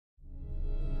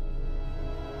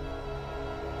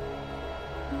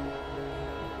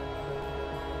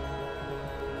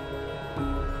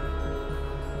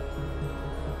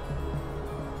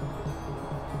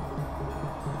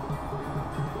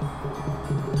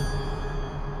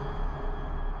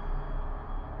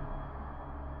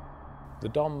The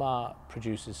Donmar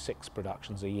produces 6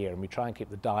 productions a year, and we try and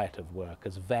keep the diet of work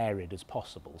as varied as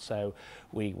possible. So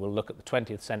we will look at the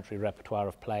 20th century repertoire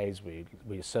of plays. We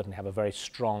certainly have a very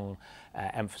strong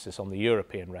emphasis on the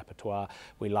European repertoire.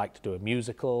 We like to do a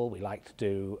musical, we like to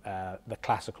do the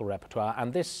classical repertoire,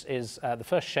 and this is the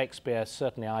first Shakespeare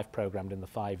certainly I've programmed in the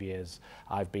 5 years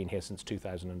I've been here, since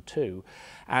 2002.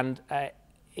 And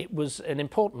it was an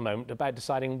important moment about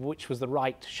deciding which was the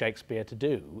right Shakespeare to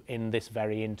do in this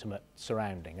very intimate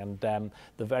surrounding. And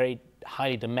the very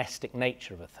highly domestic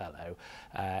nature of Othello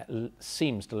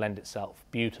seems to lend itself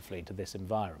beautifully to this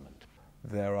environment.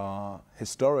 There are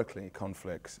historically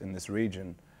conflicts in this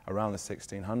region around the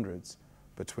 1600s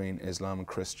between Islam and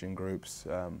Christian groups,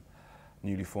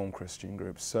 newly formed Christian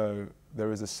groups. So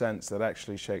there is a sense that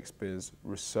actually Shakespeare's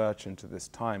research into this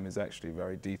time is actually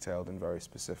very detailed and very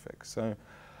specific. So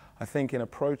I think in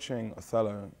approaching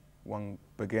Othello, one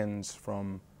begins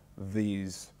from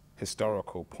these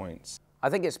historical points. I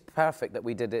think it's perfect that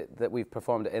we did it, that we've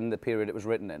performed it in the period it was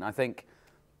written in. I think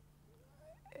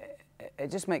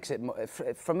it just makes it,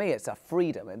 for me, it's a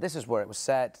freedom. And this is where it was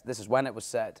set, this is when it was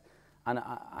set, and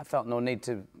I felt no need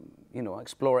to, you know,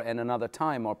 explore it in another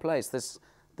time or place.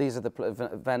 These are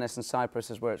the Venice and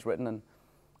Cyprus is where it's written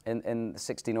in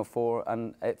 1604,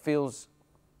 and it feels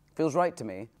right to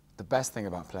me. The best thing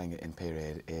about playing it in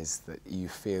period is that you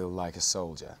feel like a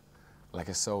soldier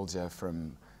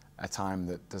from a time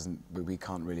that we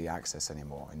can't really access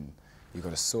anymore. And you've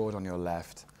got a sword on your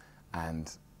left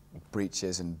and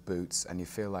breeches and boots, and you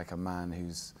feel like a man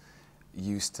who's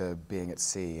used to being at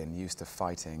sea and used to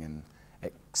fighting, and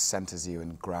it centers you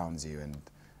and grounds you,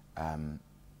 and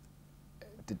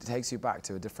it takes you back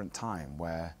to a different time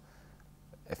where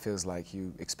it feels like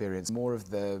you experience more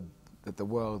of that the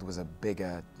world was a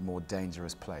bigger, more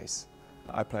dangerous place.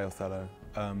 I play Othello.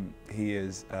 He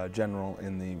is a general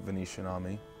in the Venetian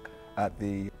army. At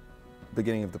the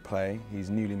beginning of the play, he's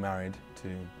newly married to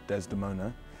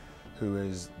Desdemona, who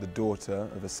is the daughter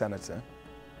of a senator,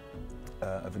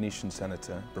 a Venetian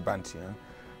senator, Brabantio.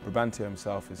 Brabantio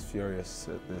himself is furious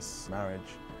at this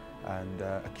marriage and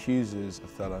accuses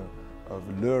Othello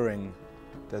of luring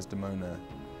Desdemona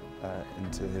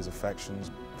into his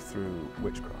affections through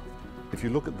witchcraft. If you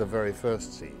look at the very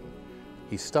first scene,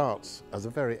 he starts as a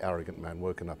very arrogant man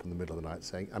woken up in the middle of the night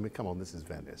saying, I mean, come on, this is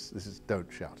Venice.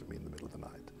 Don't shout at me in the middle of the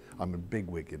night. I'm a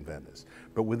bigwig in Venice.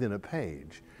 But within a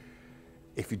page,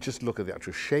 if you just look at the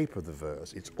actual shape of the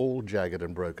verse, it's all jagged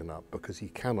and broken up because he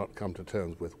cannot come to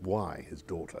terms with why his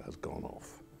daughter has gone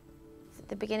off. At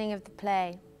the beginning of the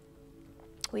play,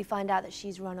 we find out that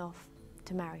she's run off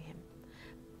to marry him.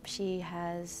 She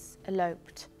has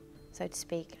eloped, so to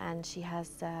speak, and she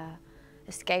has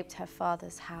escaped her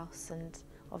father's house and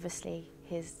obviously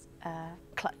his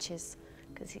clutches,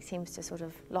 because he seems to sort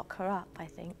of lock her up, I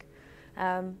think.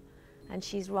 And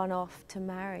she's run off to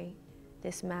marry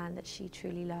this man that she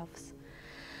truly loves.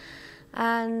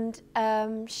 And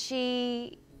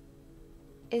she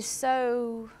is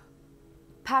so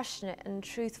passionate and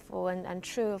truthful and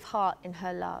true of heart in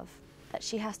her love that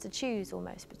she has to choose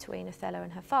almost between Othello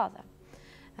and her father.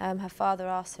 Her father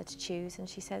asks her to choose, and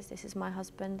she says, this is my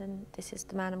husband and this is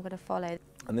the man I'm going to follow.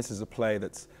 And this is a play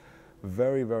that's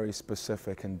very, very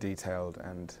specific and detailed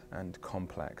and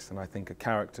complex, and I think a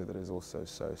character that is also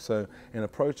so. So in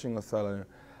approaching Othello,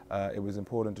 it was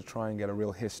important to try and get a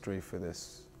real history for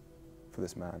this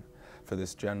man, for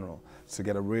this general, to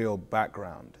get a real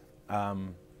background.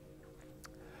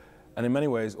 And in many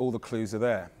ways, all the clues are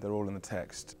there. They're all in the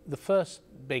text. The first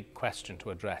big question to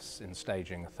address in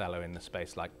staging Othello in a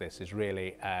space like this is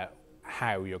really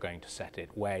how you're going to set it,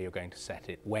 where you're going to set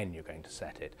it, when you're going to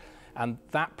set it. And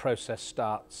that process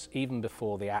starts even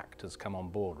before the actors come on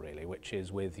board, really, which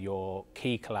is with your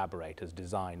key collaborators,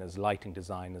 designers, lighting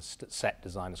designers, set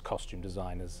designers, costume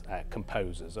designers,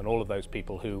 composers, and all of those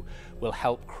people who will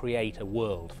help create a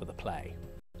world for the play.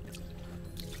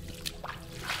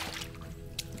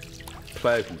 The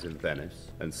play opens in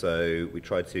Venice, and so we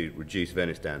tried to reduce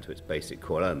Venice down to its basic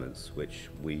core elements, which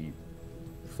we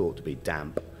thought to be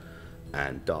damp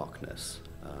and darkness.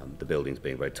 The buildings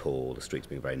being very tall, the streets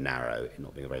being very narrow, it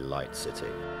not being a very light city.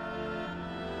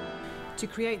 To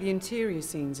create the interior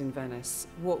scenes in Venice,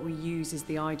 what we use is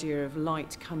the idea of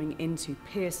light coming into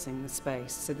piercing the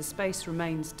space. So the space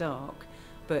remains dark,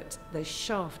 but there's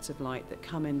shafts of light that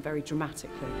come in very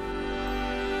dramatically.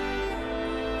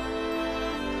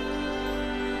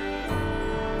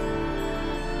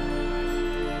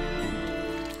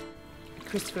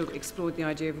 Christopher explored the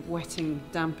idea of wetting,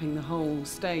 damping the whole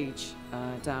stage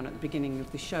down at the beginning of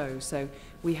the show. So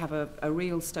we have a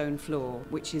real stone floor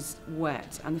which is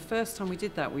wet, and the first time we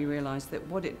did that we realised that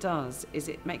what it does is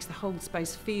it makes the whole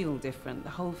space feel different. The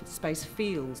whole space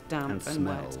feels damp and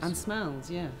wet. And smells,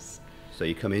 yes. So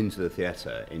you come into the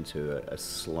theatre into a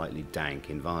slightly dank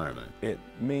environment. It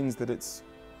means that it's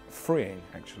freeing,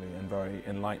 actually, and very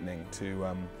enlightening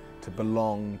to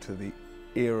belong to the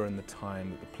era and the time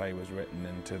that the play was written,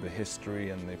 and to the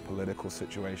history and the political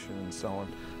situation and so on.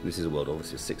 This is a world,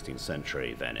 obviously, of 16th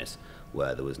century Venice,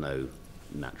 where there was no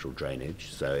natural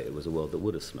drainage, so it was a world that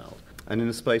would have smelled. And in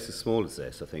a space as small as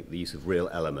this, I think the use of real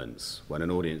elements, when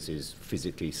an audience is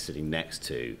physically sitting next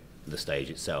to the stage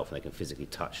itself and they can physically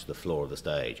touch the floor of the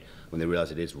stage, when they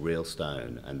realise it is real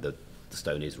stone and the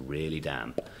stone is really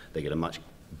damp, they get a much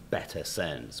better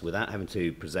sense, without having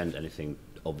to present anything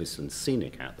obvious and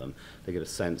scenic at them. They get a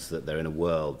sense that they're in a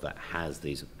world that has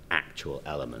these actual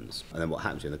elements. And then what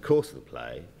happens in the course of the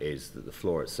play is that the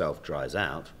floor itself dries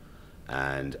out,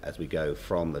 and as we go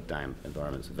from the damp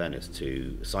environments of Venice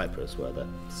to Cyprus, where the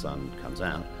sun comes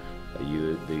out,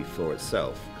 the floor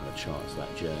itself kind of charts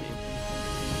that journey.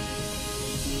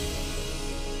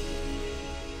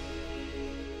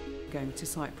 Going to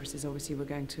Cyprus is obviously we're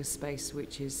going to a space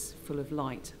which is full of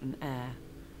light and air.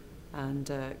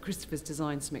 And Christopher's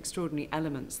designed some extraordinary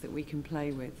elements that we can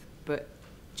play with, but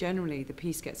generally the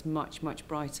piece gets much, much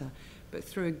brighter, but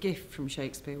through a gift from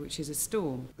Shakespeare, which is a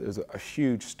storm. There's a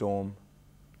huge storm.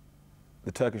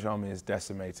 The Turkish army is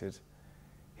decimated.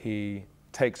 He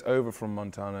takes over from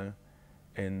Montano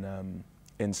in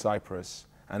Cyprus,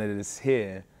 and it is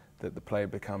here that the play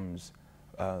becomes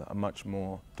a much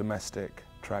more domestic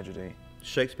tragedy.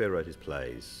 Shakespeare wrote his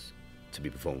plays to be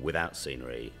performed without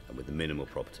scenery and with minimal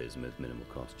properties and with minimal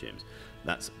costumes.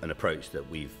 That's an approach that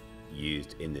we've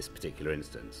used in this particular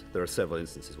instance. There are several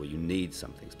instances where you need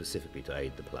something specifically to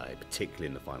aid the play, particularly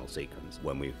in the final sequence,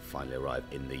 when we finally arrive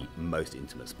in the most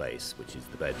intimate space, which is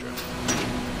the bedroom.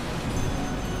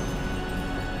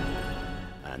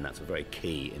 And that's a very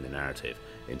key in the narrative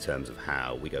in terms of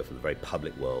how we go from the very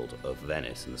public world of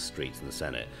Venice and the streets and the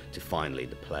Senate to finally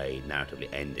the play narratively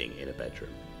ending in a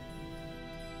bedroom.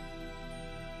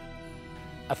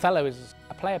 Othello is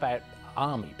a play about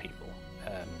army people.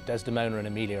 Desdemona and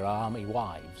Emilia are army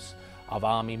wives of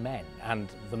army men, and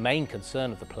the main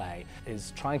concern of the play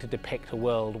is trying to depict a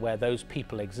world where those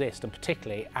people exist, and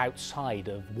particularly outside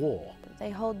of war.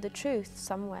 They hold the truth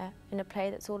somewhere in a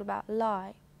play that's all about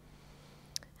lie,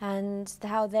 and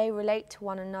how they relate to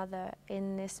one another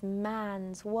in this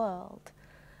man's world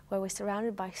where we're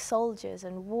surrounded by soldiers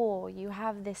and war. You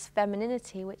have this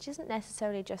femininity which isn't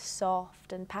necessarily just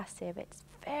soft and passive, it's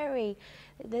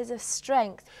there's a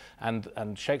strength. And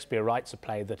Shakespeare writes a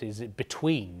play that is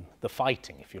between the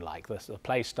fighting, if you like. The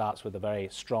play starts with a very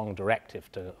strong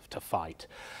directive to fight,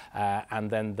 and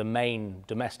then the main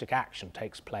domestic action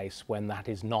takes place when that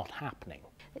is not happening.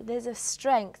 There's a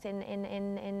strength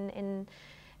in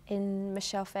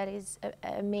Michel Ferry's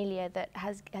Emilia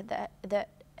that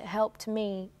helped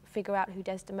me figure out who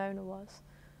Desdemona was.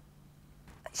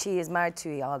 She is married to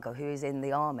Iago, who is in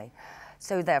the army,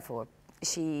 so therefore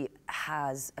she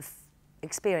has an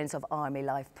experience of army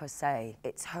life per se.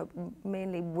 It's her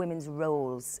mainly women's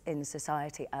roles in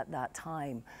society at that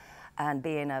time, and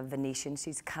being a Venetian,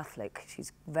 she's Catholic.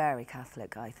 She's very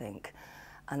Catholic, I think,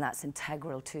 and that's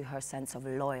integral to her sense of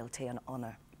loyalty and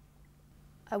honour.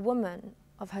 A woman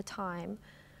of her time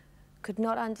could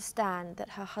not understand that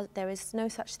there is no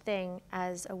such thing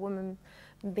as a woman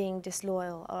being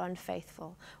disloyal or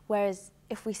unfaithful, whereas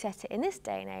if we set it in this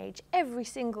day and age, every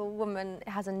single woman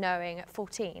has a knowing at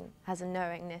 14, has a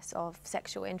knowingness of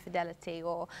sexual infidelity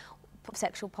or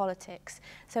sexual politics.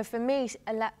 So for me,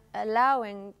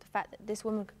 allowing the fact that this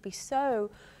woman could be so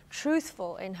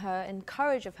truthful in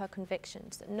courage of her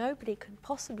convictions, that nobody could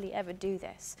possibly ever do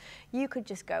this. You could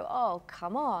just go, oh,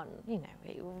 come on, you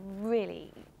know,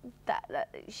 really,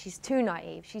 she's too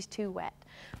naive, she's too wet.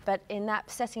 But in that,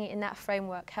 setting it in that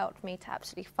framework helped me to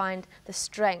absolutely find the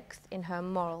strength in her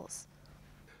morals.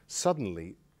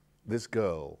 Suddenly, this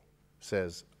girl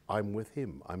says, I'm with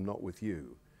him, I'm not with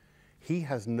you. He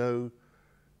has no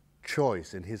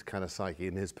choice in his kind of psyche,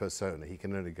 in his persona. He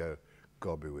can only go,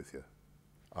 God be with you.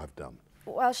 I've done.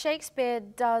 Well, Shakespeare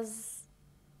does,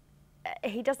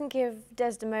 he doesn't give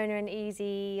Desdemona an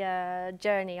easy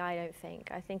journey, I don't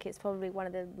think. I think it's probably one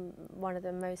of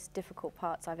the most difficult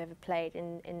parts I've ever played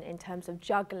in terms of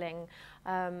juggling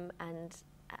and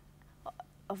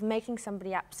of making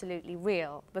somebody absolutely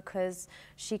real, because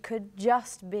she could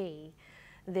just be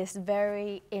this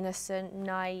very innocent,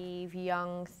 naive,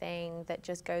 young thing that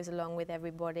just goes along with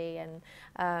everybody and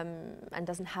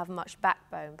doesn't have much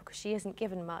backbone, because she isn't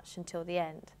given much until the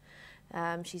end.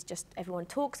 She's just, everyone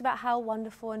talks about how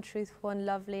wonderful and truthful and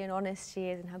lovely and honest she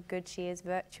is and how good she is,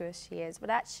 virtuous she is. But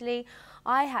actually,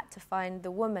 I had to find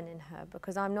the woman in her,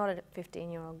 because I'm not a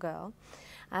 15-year-old girl.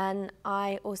 And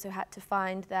I also had to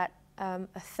find that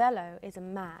Othello is a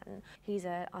man. He's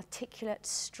an articulate,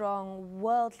 strong,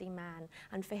 worldly man.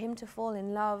 And for him to fall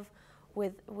in love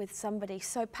with somebody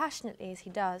so passionately as he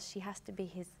does, she has to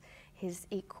be his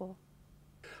equal.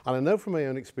 And I know from my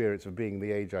own experience of being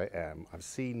the age I am, I've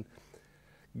seen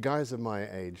guys of my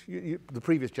age, the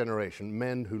previous generation,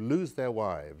 men who lose their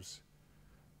wives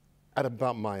at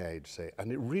about my age, say,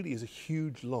 and it really is a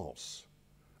huge loss.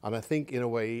 And I think, in a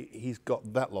way, he's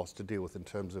got that loss to deal with in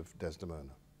terms of Desdemona.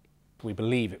 We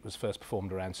believe it was first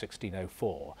performed around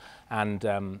 1604, and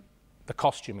the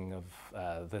costuming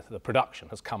of the production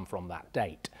has come from that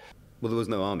date. Well, there was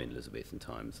no army in Elizabethan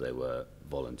times. They were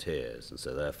volunteers, and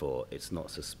so therefore it's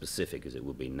not so specific as it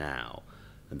would be now,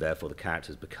 and therefore the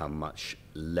characters become much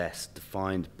less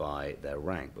defined by their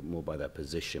rank, but more by their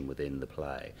position within the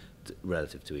play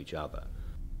relative to each other.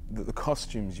 The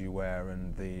costumes you wear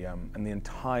and the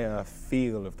entire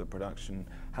feel of the production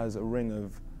has a ring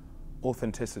of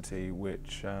authenticity,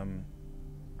 which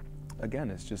again,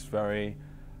 it's just very,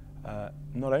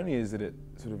 not only is it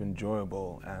sort of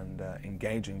enjoyable and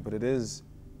engaging, but it is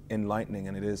enlightening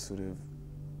and it is sort of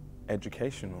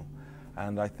educational.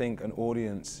 And I think an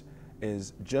audience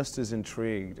is just as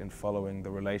intrigued in following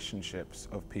the relationships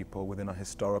of people within a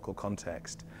historical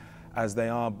context as they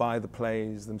are by the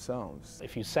plays themselves.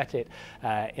 If you set it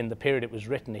in the period it was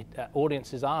written,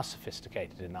 audiences are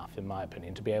sophisticated enough, in my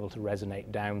opinion, to be able to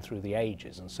resonate down through the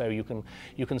ages. And so you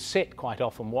can sit quite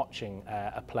often watching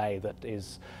a play that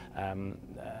is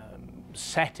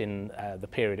set in the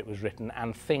period it was written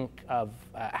and think of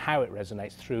how it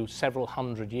resonates through several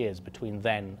hundred years between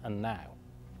then and now.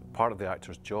 Part of the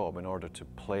actor's job in order to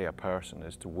play a person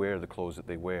is to wear the clothes that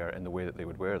they wear in the way that they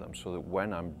would wear them, so that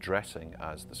when I'm dressing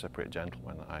as the Cypriot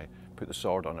gentleman, I put the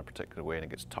sword on a particular way and it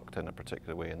gets tucked in a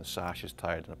particular way, and the sash is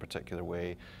tied in a particular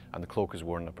way, and the cloak is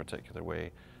worn in a particular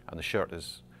way, and the shirt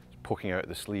is poking out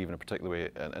the sleeve in a particular way,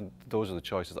 and those are the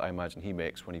choices that I imagine he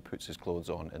makes when he puts his clothes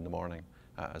on in the morning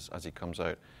as he comes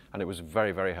out. And it was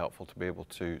very, very helpful to be able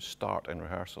to start in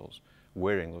rehearsals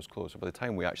wearing those clothes. So by the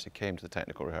time we actually came to the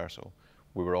technical rehearsal,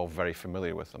 we were all very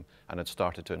familiar with them and had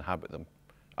started to inhabit them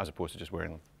as opposed to just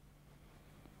wearing them.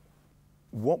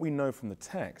 What we know from the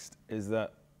text is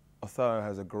that Othello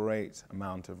has a great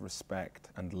amount of respect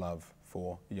and love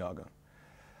for Iago.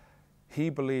 He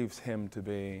believes him to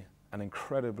be an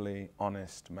incredibly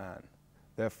honest man,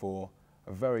 therefore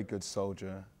a very good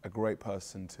soldier, a great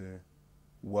person to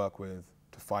work with,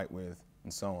 to fight with,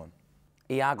 and so on.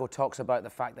 Iago talks about the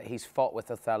fact that he's fought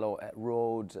with Othello at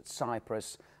Rhodes, at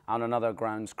Cyprus, and on other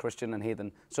grounds, Christian and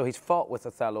heathen. So he's fought with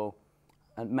Othello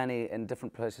and many in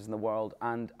different places in the world.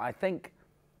 And I think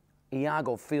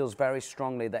Iago feels very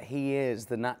strongly that he is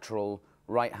the natural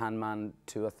right-hand man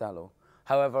to Othello.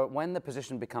 However, when the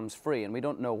position becomes free, and we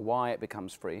don't know why it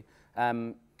becomes free,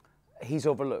 he's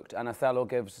overlooked, and Othello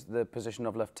gives the position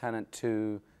of lieutenant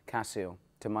to Cassio,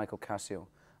 to Michael Cassio,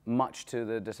 much to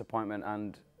the disappointment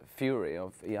and fury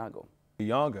of Iago.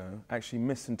 Iago actually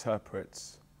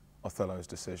misinterprets Othello's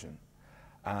decision,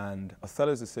 and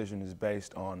Othello's decision is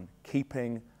based on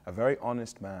keeping a very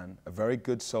honest man, a very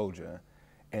good soldier,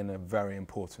 in a very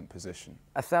important position.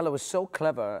 Othello is so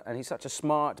clever, and he's such a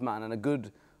smart man and a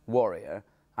good warrior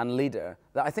and leader,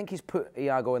 that I think he's put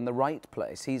Iago in the right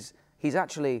place. He's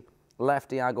actually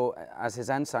left Iago as his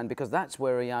ensign because that's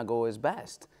where Iago is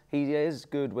best. He is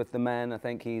good with the men. I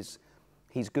think he's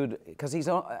good because he's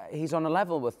on a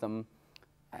level with them.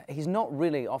 He's not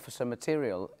really officer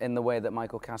material in the way that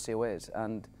Michael Cassio is,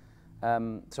 and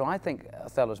so I think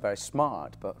Othello's very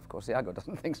smart, but of course Iago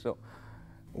doesn't think so.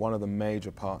 One of the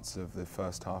major parts of the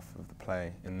first half of the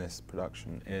play in this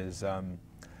production is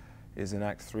in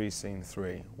Act 3, Scene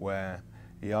 3, where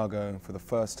Iago, for the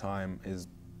first time, is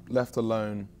left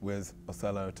alone with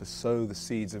Othello to sow the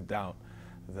seeds of doubt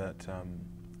that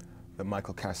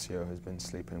Michael Cassio has been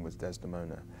sleeping with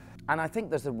Desdemona. And I think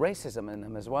there's the racism in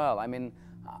him as well. I mean,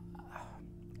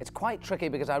 it's quite tricky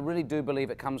because I really do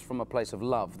believe it comes from a place of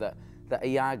love, that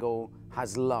Iago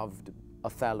has loved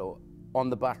Othello on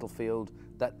the battlefield,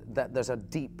 that there's a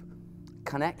deep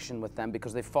connection with them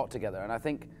because they fought together. And I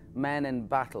think men in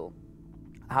battle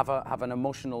have an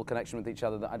emotional connection with each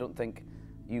other that I don't think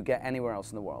you get anywhere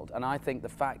else in the world. And I think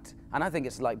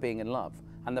it's like being in love.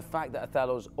 And the fact that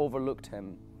Othello's overlooked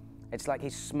him It's like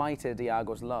he's smited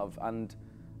Iago's love, and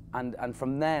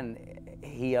from then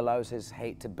he allows his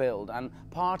hate to build. And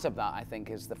part of that, I think,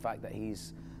 is the fact that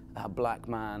he's a black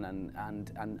man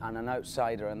and an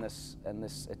outsider in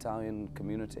this Italian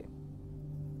community.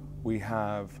 We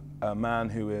have a man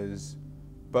who is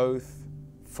both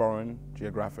foreign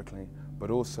geographically,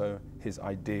 but also his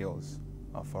ideals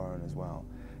are foreign as well.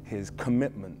 His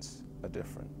commitments are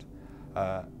different.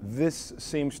 This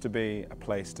seems to be a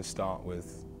place to start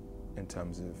with in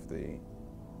terms of the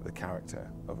character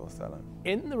of Othello.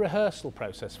 In the rehearsal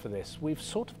process for this, we've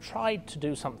sort of tried to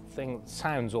do something that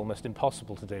sounds almost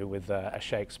impossible to do with a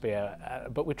Shakespeare,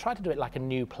 but we tried to do it like a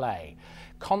new play,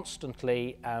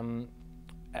 constantly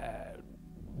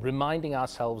reminding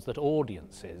ourselves that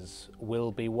audiences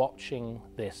will be watching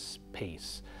this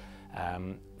piece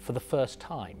for the first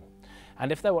time.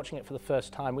 And if they're watching it for the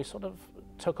first time, we sort of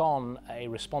took on a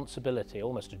responsibility,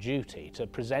 almost a duty, to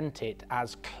present it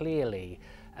as clearly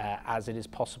as it is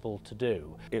possible to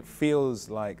do. It feels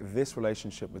like this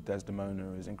relationship with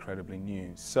Desdemona is incredibly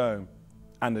new,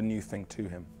 and a new thing to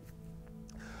him.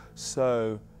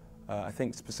 So I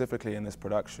think specifically in this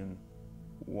production,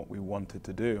 what we wanted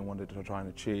to do and wanted to try and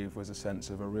achieve was a sense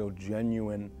of a real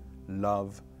genuine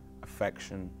love,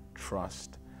 affection,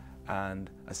 trust,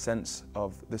 and a sense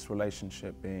of this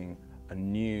relationship being a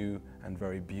new and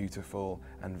very beautiful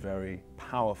and very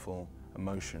powerful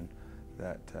emotion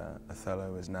that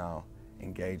Othello is now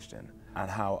engaged in, and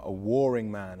how a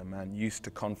warring man, a man used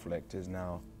to conflict, is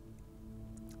now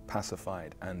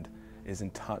pacified and is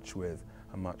in touch with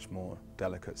a much more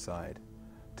delicate side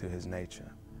to his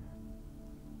nature.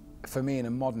 For me, in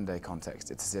a modern day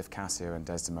context, it's as if Cassio and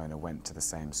Desdemona went to the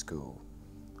same school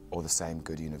or the same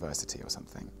good university or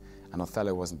something. And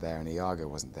Othello wasn't there and Iago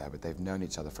wasn't there, but they've known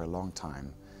each other for a long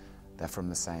time. They're from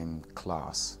the same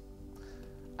class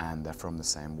and they're from the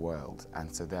same world.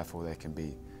 And so therefore they can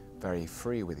be very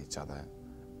free with each other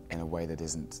in a way that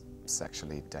isn't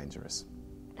sexually dangerous.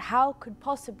 How could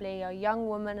possibly a young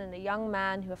woman and a young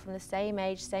man who are from the same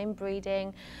age, same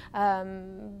breeding,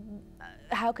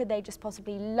 how could they just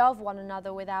possibly love one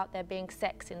another without there being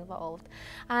sex involved?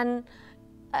 And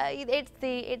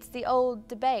it's the old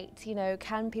debate, you know,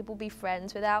 can people be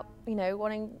friends without, you know,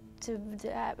 wanting to,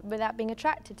 without being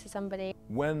attracted to somebody?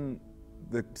 When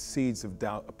the seeds of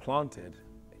doubt are planted,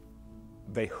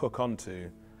 they hook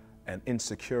onto an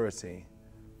insecurity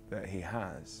that he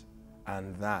has,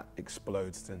 and that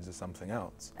explodes into something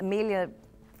else. Emilia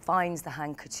finds the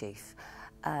handkerchief,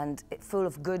 and full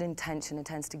of good intention,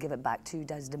 intends to give it back to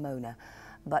Desdemona,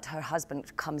 but her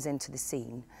husband comes into the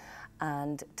scene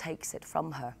and takes it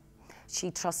from her.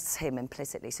 She trusts him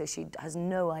implicitly, so she has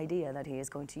no idea that he is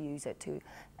going to use it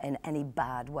in any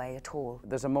bad way at all.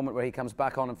 There's a moment where he comes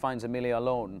back on and finds Emilia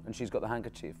alone, and she's got the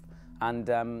handkerchief,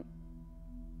 and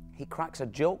he cracks a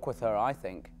joke with her, I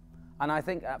think. And I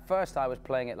think at first I was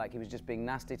playing it like he was just being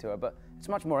nasty to her, but it's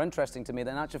much more interesting to me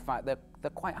that in actual fact they're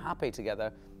quite happy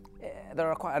together.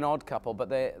 They're quite an odd couple,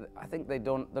 but I think they're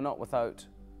not without.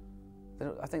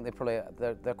 I think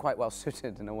they're quite well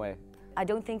suited in a way. I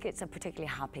don't think it's a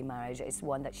particularly happy marriage. It's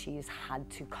one that she has had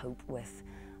to cope with,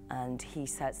 and he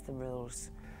sets the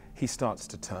rules. He starts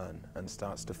to turn and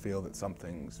starts to feel that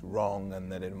something's wrong and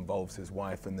that it involves his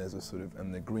wife, and there's a sort of,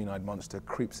 and the green-eyed monster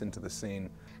creeps into the scene.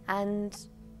 And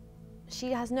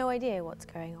she has no idea what's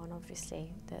going on,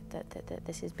 obviously, that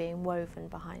this is being woven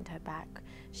behind her back.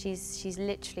 She's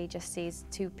literally just sees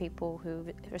two people who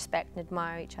respect and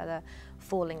admire each other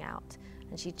falling out,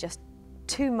 and she just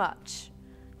too much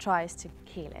tries to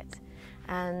heal it.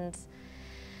 And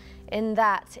in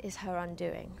that is her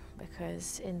undoing,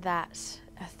 because in that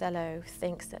Othello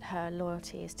thinks that her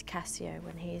loyalty is to Cassio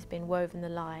when he has been woven the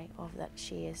lie of that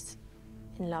she is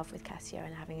in love with Cassio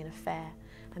and having an affair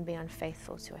and being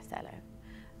unfaithful to Othello,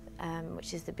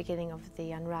 which is the beginning of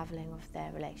the unravelling of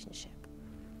their relationship.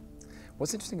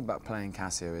 What's interesting about playing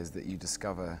Cassio is that you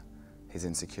discover his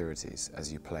insecurities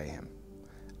as you play him.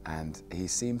 And he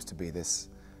seems to be this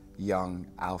young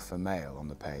alpha male on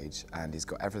the page, and he's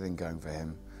got everything going for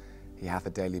him. He hath a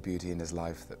daily beauty in his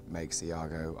life that makes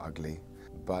Iago ugly.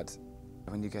 But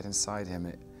when you get inside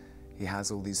him, he has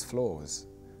all these flaws,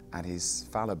 and he's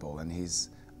fallible, and he's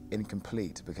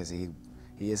incomplete because he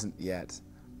isn't yet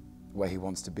where he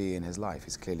wants to be in his life.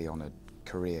 He's clearly on a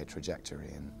career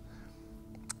trajectory,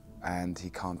 and he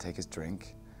can't take his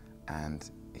drink, and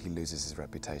he loses his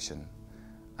reputation.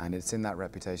 And it's in that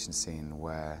reputation scene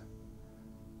where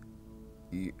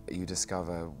you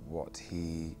discover what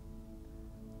the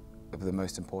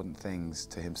most important things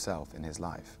to himself in his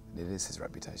life. It is his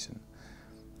reputation.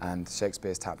 And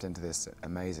Shakespeare's tapped into this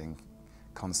amazing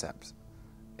concept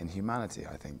in humanity,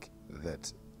 I think,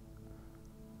 that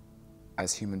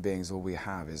as human beings, all we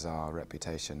have is our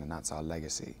reputation, and that's our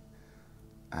legacy,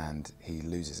 and he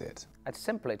loses it. It's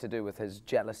simply to do with his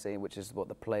jealousy, which is what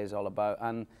the play is all about,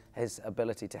 and his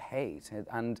ability to hate,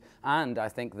 and I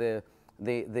think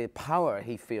the power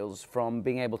he feels from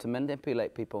being able to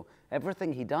manipulate people.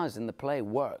 Everything he does in the play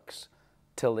works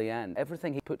till the end.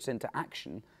 Everything he puts into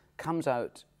action comes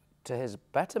out to his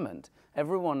betterment.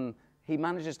 He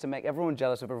manages to make everyone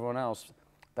jealous of everyone else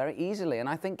very easily, and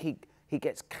I think he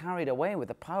gets carried away with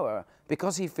the power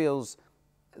because he feels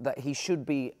that he should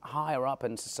be higher up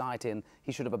in society and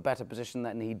he should have a better position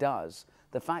than he does.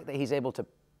 The fact that he's able to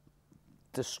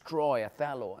destroy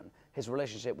Othello and his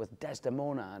relationship with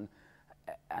Desdemona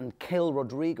and kill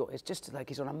Rodrigo, it's just like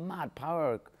he's on a mad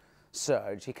power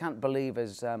surge. He can't believe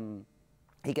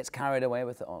he gets carried away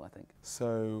with it all, I think.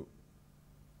 So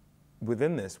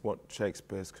within this, what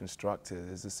Shakespeare's constructed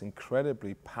is this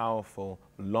incredibly powerful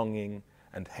longing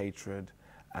and hatred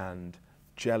and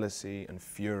jealousy and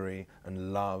fury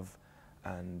and love,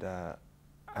 and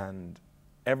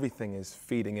everything is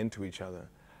feeding into each other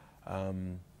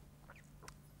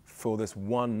for this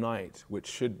one night, which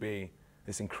should be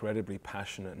this incredibly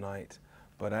passionate night,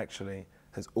 but actually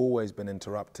has always been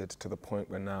interrupted to the point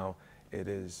where now it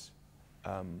is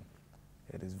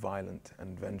violent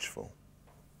and vengeful.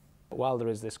 While there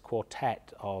is this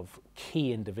quartet of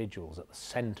key individuals at the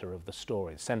centre of the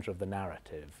story, the centre of the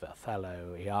narrative,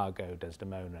 Othello, Iago,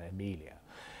 Desdemona, Emilia,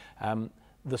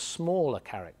 the smaller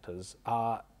characters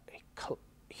are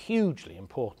hugely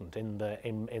important in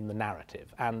the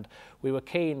narrative, and we were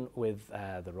keen with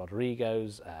the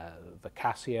Rodrigos, the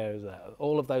Cassios,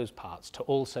 all of those parts to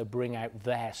also bring out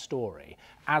their story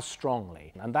as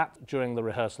strongly, and that during the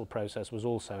rehearsal process was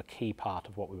also a key part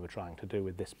of what we were trying to do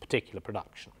with this particular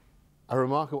production. A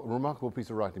remarkable piece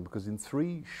of writing, because in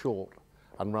 3 short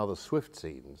and rather swift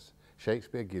scenes,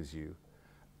 Shakespeare gives you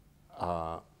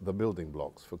the building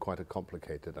blocks for quite a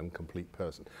complicated and complete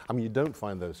person. I mean, you don't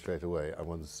find those straight away. I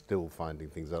was still finding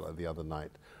things out. Like the other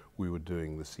night, we were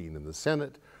doing the scene in the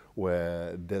Senate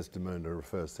where Desdemona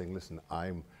refers saying, listen,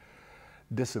 I'm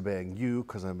disobeying you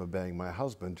because I'm obeying my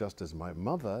husband, just as my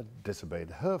mother disobeyed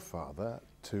her father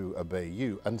to obey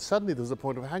you. And suddenly there's a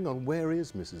point of, hang on, where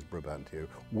is Mrs. Brabantio?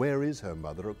 Where is her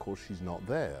mother? Of course, she's not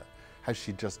there. Has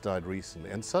she just died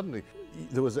recently? And suddenly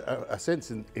there was a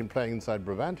sense in playing inside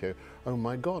Brabantio, oh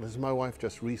my God, has my wife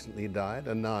just recently died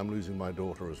and now I'm losing my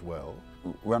daughter as well?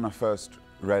 When I first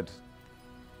read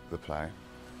the play,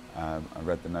 I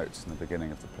read the notes in the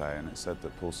beginning of the play, and it said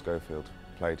that Paul Schofield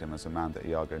played him as a man that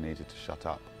Iago needed to shut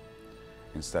up,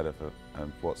 instead of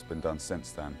what's been done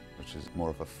since then, which is more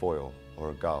of a foil or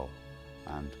a gull,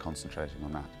 and concentrating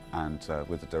on that. And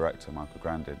with the director, Michael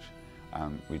Grandage,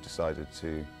 we decided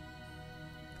to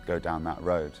go down that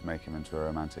road to make him into a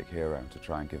romantic hero, to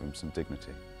try and give him some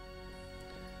dignity.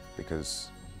 Because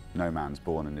no man's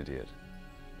born an idiot.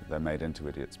 They're made into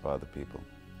idiots by other people.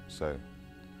 So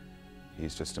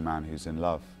he's just a man who's in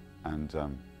love, and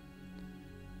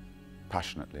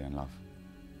passionately in love.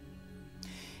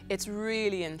 It's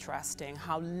really interesting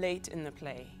how late in the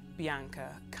play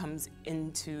Bianca comes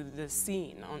into the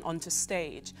scene, onto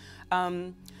stage.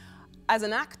 As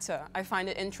an actor, I find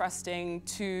it interesting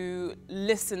to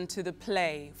listen to the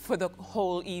play for the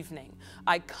whole evening.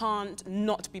 I can't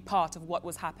not be part of what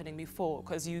was happening before,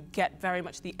 because you get very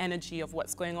much the energy of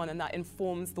what's going on, and that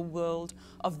informs the world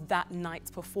of that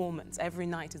night's performance. Every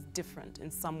night is different in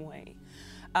some way.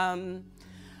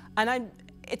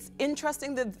 It's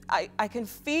interesting that I can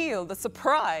feel the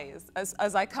surprise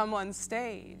as I come on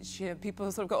stage. You know,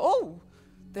 people sort of go, oh,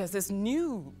 there's this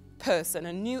new person,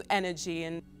 a new energy,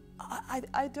 and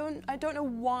I don't know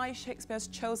why Shakespeare's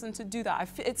chosen to do that.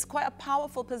 It's quite a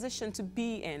powerful position to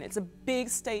be in. It's a big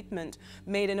statement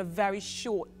made in a very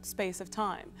short space of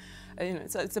time. You know,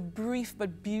 it's a brief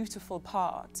but beautiful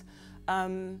part.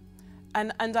 And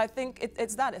I think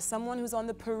it's someone who's on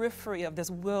the periphery of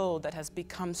this world that has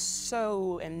become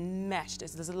so enmeshed.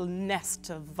 It's this little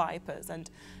nest of vipers, and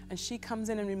she comes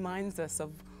in and reminds us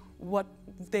of what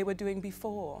they were doing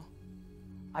before.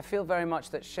 I feel very much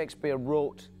that Shakespeare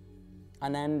wrote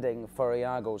an ending for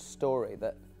Iago's story,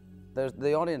 that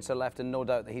the audience are left in no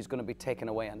doubt that he's going to be taken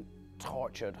away and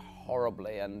tortured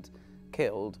horribly and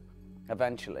killed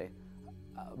eventually.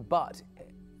 But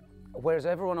whereas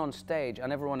everyone on stage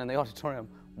and everyone in the auditorium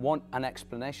want an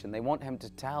explanation, they want him to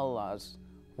tell us,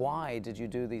 why did you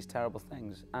do these terrible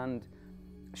things? And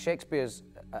Shakespeare's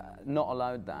not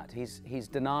allowed that. He's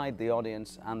denied the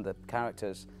audience and the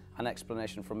characters an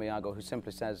explanation from Iago, who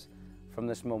simply says, from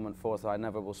this moment forth, I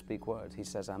never will speak word. He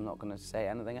says, I'm not going to say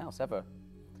anything else, ever.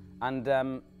 And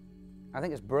I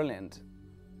think it's brilliant,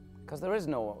 because there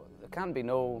can be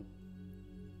no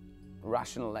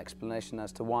rational explanation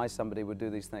as to why somebody would do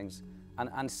these things.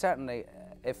 And certainly,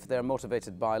 if they're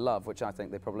motivated by love, which I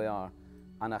think they probably are,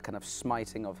 and a kind of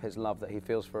smiting of his love that he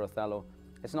feels for Othello,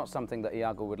 it's not something that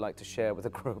Iago would like to share with a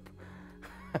group.